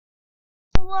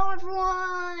Hello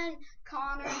everyone,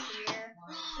 Connor here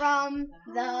from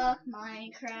the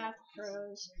Minecraft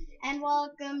Pros, and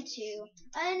welcome to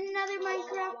another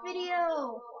Minecraft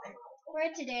video,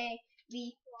 where today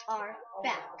we are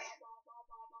back,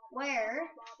 where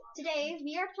today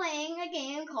we are playing a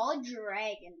game called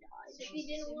Dragon Dodge. If you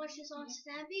didn't watch this on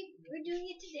Snappy, we're doing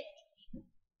it today.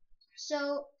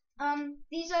 So,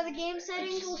 these are the game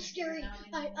settings. It's so scary.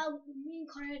 Me and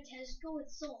Connor had to go.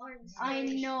 It's so hard. And I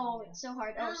scary. know, it's so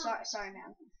hard. Oh, sorry,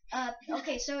 man.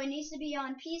 Okay, so it needs to be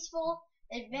on peaceful,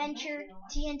 adventure,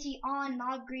 TNT on,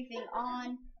 mob griefing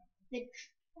on, the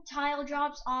tile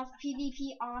drops off,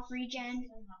 PvP off, regen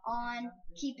on,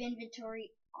 keep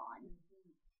inventory on.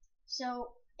 So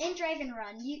in Dragon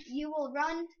Run, you will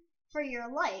run for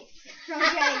your life from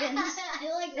dragons. I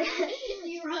like that.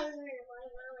 You run for your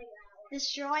life. I like that one.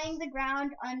 Destroying the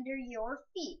ground under your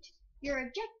feet. Your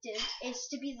objective is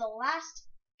to be the last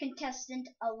contestant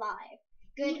alive.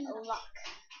 Good luck.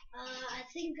 I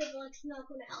think good luck's not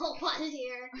going to help us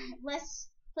here. Less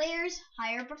players,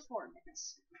 higher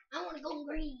performance. I want to go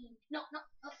green. No.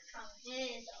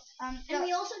 Hands up. So, And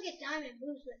we also get diamond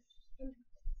boost with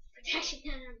protection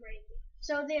and breaking.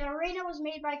 so the arena was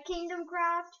made by Kingdom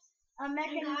Craft. And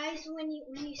guys, when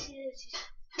you see this,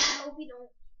 I hope you don't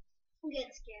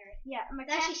get scared. Yeah,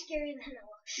 It's actually scarier than it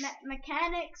looks.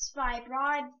 mechanics by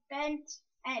Broadbent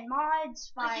and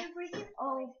mods I by can't break it.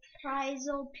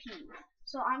 Prizal P.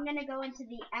 So I'm gonna go into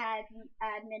the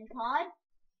admin pod.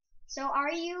 So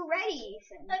are you ready,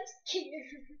 Ethan? I'm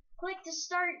scared. Click to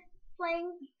start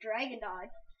playing Dragon Dodge.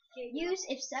 Use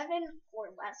if 7 or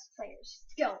less players.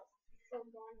 Go.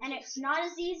 And it's not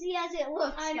as easy as it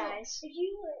looks, I know. guys. If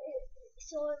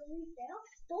we fail,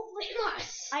 don't blame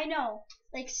us. I know.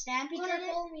 Like Stampy Connor, did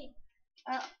it. follow me.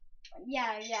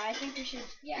 Yeah. I think we should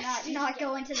Yes, not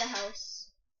go into the house.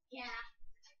 Yeah.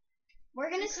 We're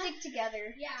gonna Okay. stick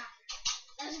together. Yeah.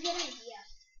 That's a good idea.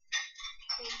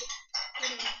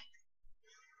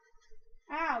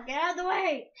 Ow! Get out of the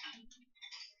way.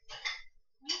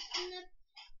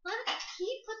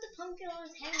 He put the pumpkin on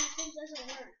his head and it doesn't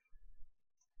work.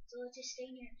 So let's just stay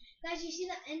here. Guys, you see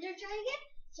the ender dragon?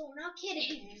 So we're not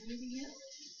kidding.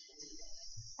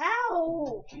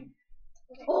 Ow!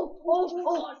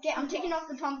 Oh! Okay, I'm taking off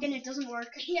the pumpkin. It doesn't work.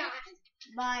 Yeah.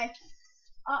 Bye.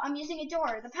 I'm using a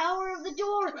door. The power of the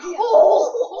door. Yeah.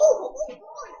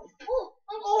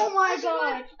 Oh my I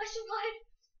God!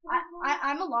 survived.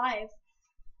 I'm alive.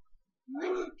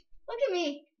 Look at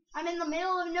me. I'm in the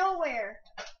middle of nowhere.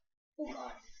 Oh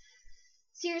God.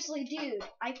 Seriously, dude.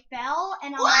 I fell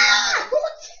and I'm alive.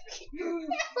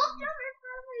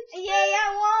 Yay!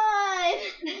 I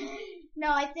won. No,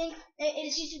 I think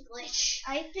It's just a glitch.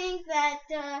 I think that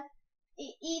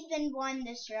Ethan won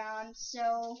this round.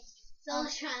 So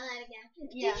Let's try that again.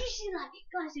 Yeah. Did you see that?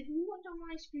 Guys, if you looked on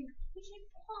my screen, it just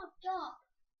popped up.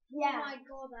 yeah. Oh my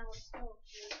God, that was so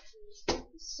cool.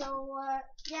 So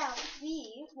yeah,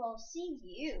 we will see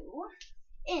you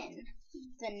in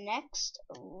the next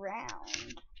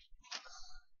round.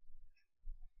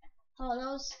 Oh,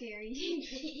 that was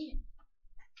scary.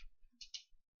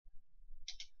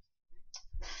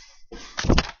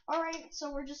 Alright,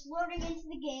 so we're just loading into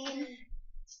the game.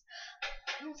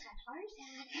 I almost had a heart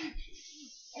attack.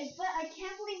 But I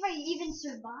can't believe I even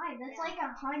survived. That's Yeah. like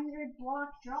 100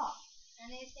 block drop.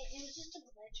 And it was just a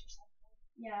glitch or something.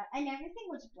 Yeah, and everything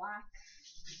was black.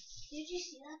 Did you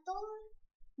see that though?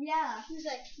 Yeah. He was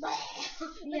like,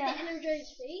 with Yeah. the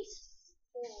energized face.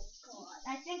 Oh God.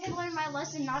 I think I learned my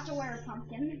lesson not to wear a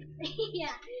pumpkin.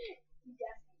 Yeah.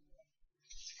 Definitely.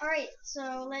 Alright,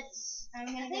 so let's. I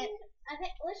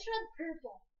think let's try the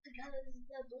purple because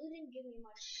the blue didn't give me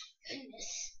much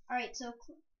goodness. Alright, so.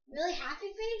 Really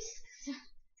happy face?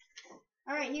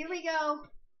 Alright, here we go.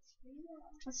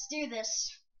 Let's do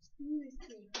this.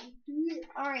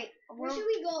 Alright, Where should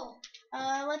we go?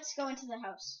 let's go into the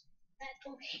house.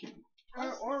 Okay.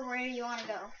 Or where do you want to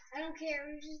go? I don't care.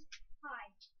 We're just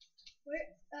hide.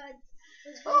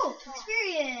 Let's go Oh, to the top.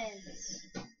 experience!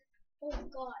 Oh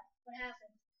God, what happened?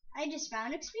 I just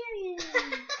found experience.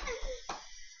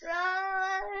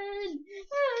 Run!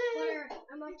 Connor,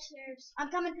 I'm upstairs. I'm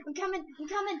coming.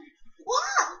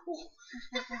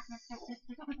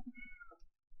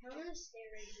 I'm gonna stay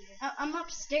right here. I'm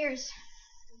upstairs.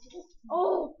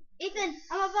 Oh, Ethan,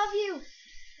 I'm above you.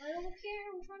 I don't care.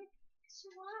 I'm trying to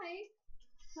survive.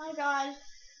 Oh God.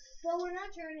 But we're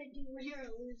not trying to do winning or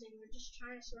losing. We're just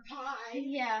trying to survive.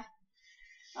 Yeah.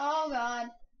 Oh God.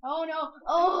 Oh no.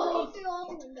 Oh. Through all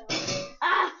the windows.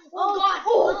 Ah. Oh, God.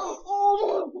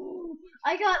 Oh.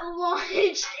 I got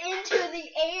launched into the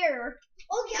air.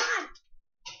 Oh God.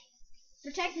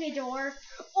 Protect me, door.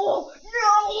 Oh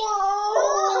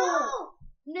no!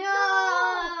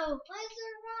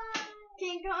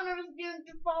 Connor was doomed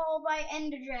to fall by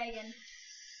Ender Dragon.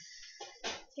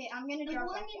 Okay, I'm gonna drop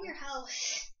going back in down. your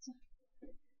house.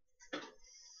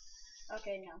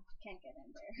 Okay, no, can't get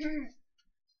in there.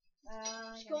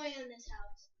 Just going in this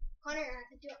house. Connor,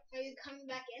 are you coming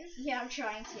back in? Yeah, I'm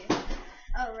trying to.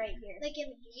 Oh, right here. Like in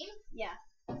the game? Yeah.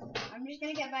 I'm just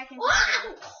gonna get back into Wow!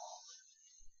 the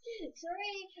game.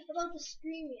 Sorry about the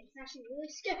screaming. It's actually really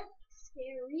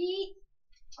scary.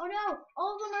 Oh no!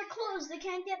 All of them are closed. They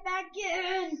can't get back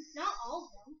in. Not all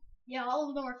of them. Yeah, all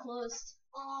of them are closed.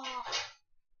 Oh,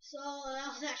 so that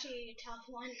was actually a tough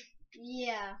one.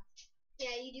 Yeah.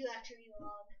 Yeah, you do have to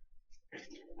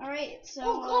relog. Alright, so.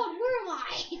 Oh god, where am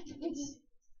I?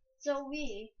 So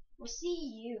we will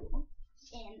see you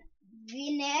in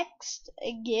the next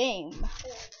game. Oh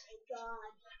my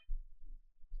god.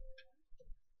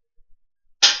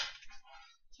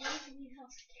 Can't believe how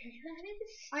scary that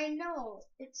is. I know.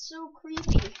 It's so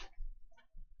creepy.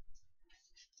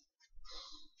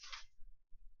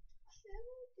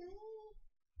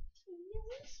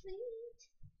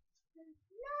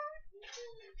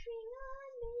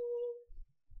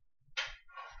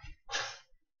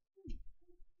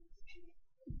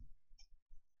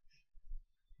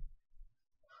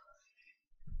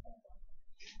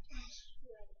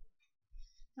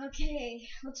 Okay,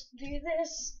 let's do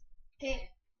this. Okay.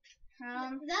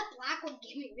 That black one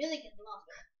gave me really good luck.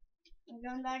 I'm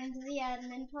going back into the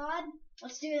admin pod.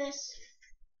 Let's do this.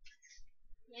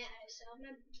 Yeah, so I'm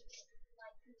gonna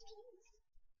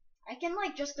I can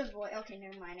like just avoid. Okay,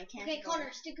 never mind. I can't. Okay, avoid.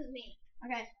 Connor, stick with me.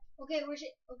 Okay. Okay, where's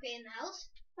it? Okay, in the house?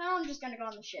 Well, I'm just gonna go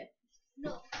on the ship.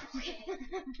 No. Okay,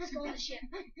 let's go on the ship.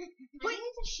 I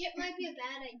think the ship might be a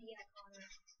bad idea, Connor.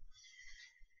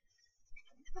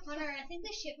 Connor, I think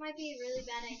the ship might be a really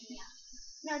bad idea.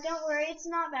 No, don't worry. It's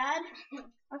not bad.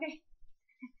 Okay.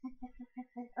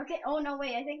 Okay. Oh no,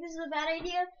 wait. I think this is a bad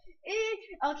idea.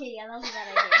 Okay, yeah, that was a bad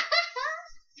idea.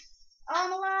 Oh,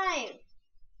 I'm alive.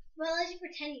 Well, let's just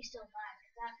pretend he's still alive.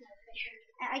 That's not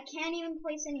fair. I can't even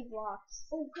place any blocks.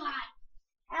 Oh god.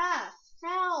 Ah!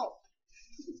 Help!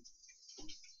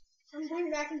 I'm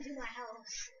going back into my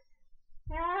house.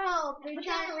 Help! They're Put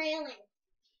trying. down a railing.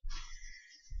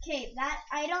 Okay, that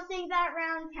I don't think that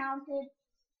round counted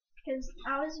because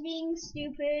I was being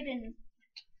stupid and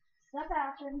stuff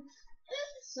happened.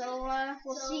 So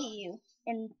we'll see you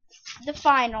in the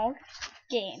final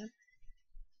game.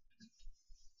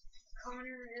 Connor,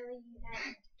 really, you had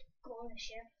to go on the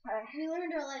ship. We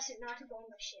learned our lesson not to go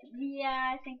on the ship.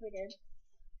 Yeah, I think we did.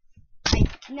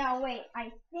 No, wait.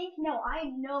 I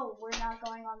know we're not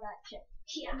going on that ship.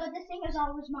 Yeah. But the thing is,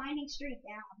 I was mining straight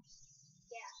down.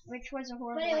 Yeah. Which was a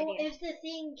horrible But idea. if the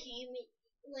thing came,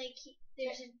 like,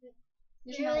 there's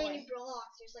no barely way. any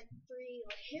blocks. There's like 3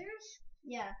 layers.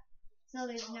 Yeah. So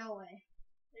there's no way.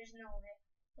 There's no way.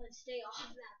 Let's stay off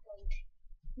that boat.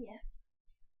 Yeah.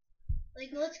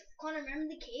 Like, Connor,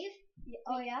 remember the cave?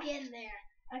 Oh yeah? Get in there.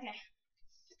 Okay.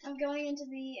 I'm going into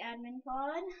the admin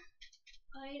pod.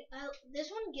 This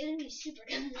one gives me super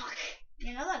good luck.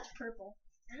 You know that's purple.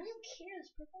 I don't care.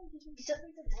 This purple gives me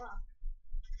super good luck.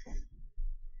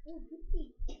 Oh,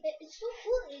 goody. It's so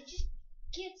cool. It just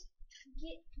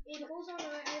it goes on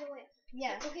right away.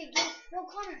 Yeah. Okay, no,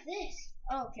 Connor, this.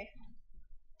 Oh, okay.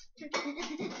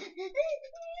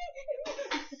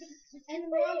 And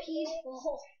we're on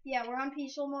peaceful. Yeah, we're on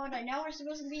peaceful mode. I know we're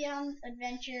supposed to be on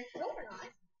adventure. No, we're not.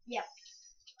 Yep.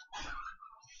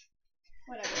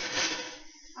 Whatever.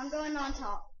 I'm going on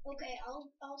top. Okay,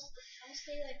 I'll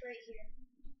stay like right here.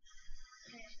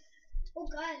 Okay. Oh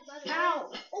guys, by the way.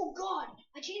 Ow! Oh god!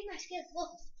 I changed my skin.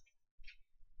 Look.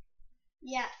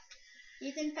 Yeah.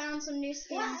 Ethan found some new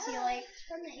skins he Wow, liked.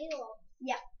 from the Halo.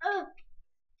 Yeah. Oh!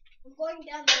 I'm going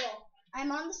down below.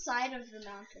 I'm on the side of the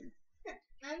mountain.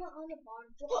 I'm on the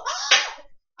bottom.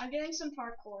 I'm doing some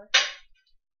parkour.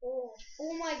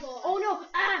 Oh my god. Oh no!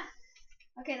 Ah!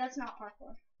 Okay, that's not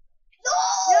parkour. No!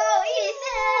 No,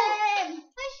 Ethan!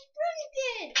 I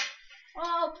sprinted!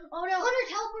 Oh no! Connor,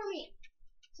 teleport me!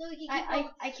 So we can keep going.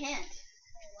 I can't.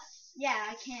 Wait, what? Yeah,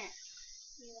 I can't.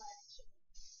 You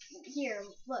Here,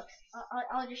 look.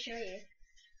 I'll just show you.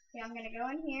 Okay, I'm gonna go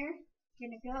in here.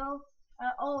 Gonna go.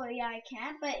 Oh yeah, I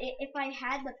can't. But if I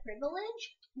had the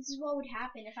privilege, this is what would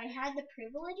happen. If I had the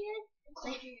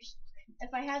privileges,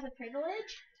 if I had the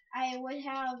privilege, I would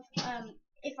have.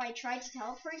 If I tried to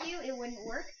teleport you, it wouldn't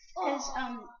work because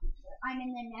I'm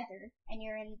in the Nether and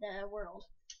you're in the world.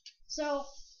 So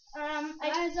I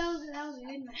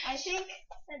think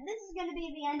that this is gonna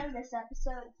be the end of this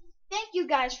episode. Thank you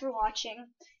guys for watching,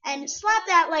 and slap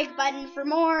that like button for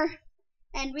more,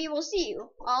 and we will see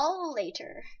you all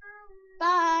later.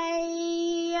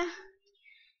 Bye.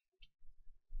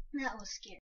 That was scary.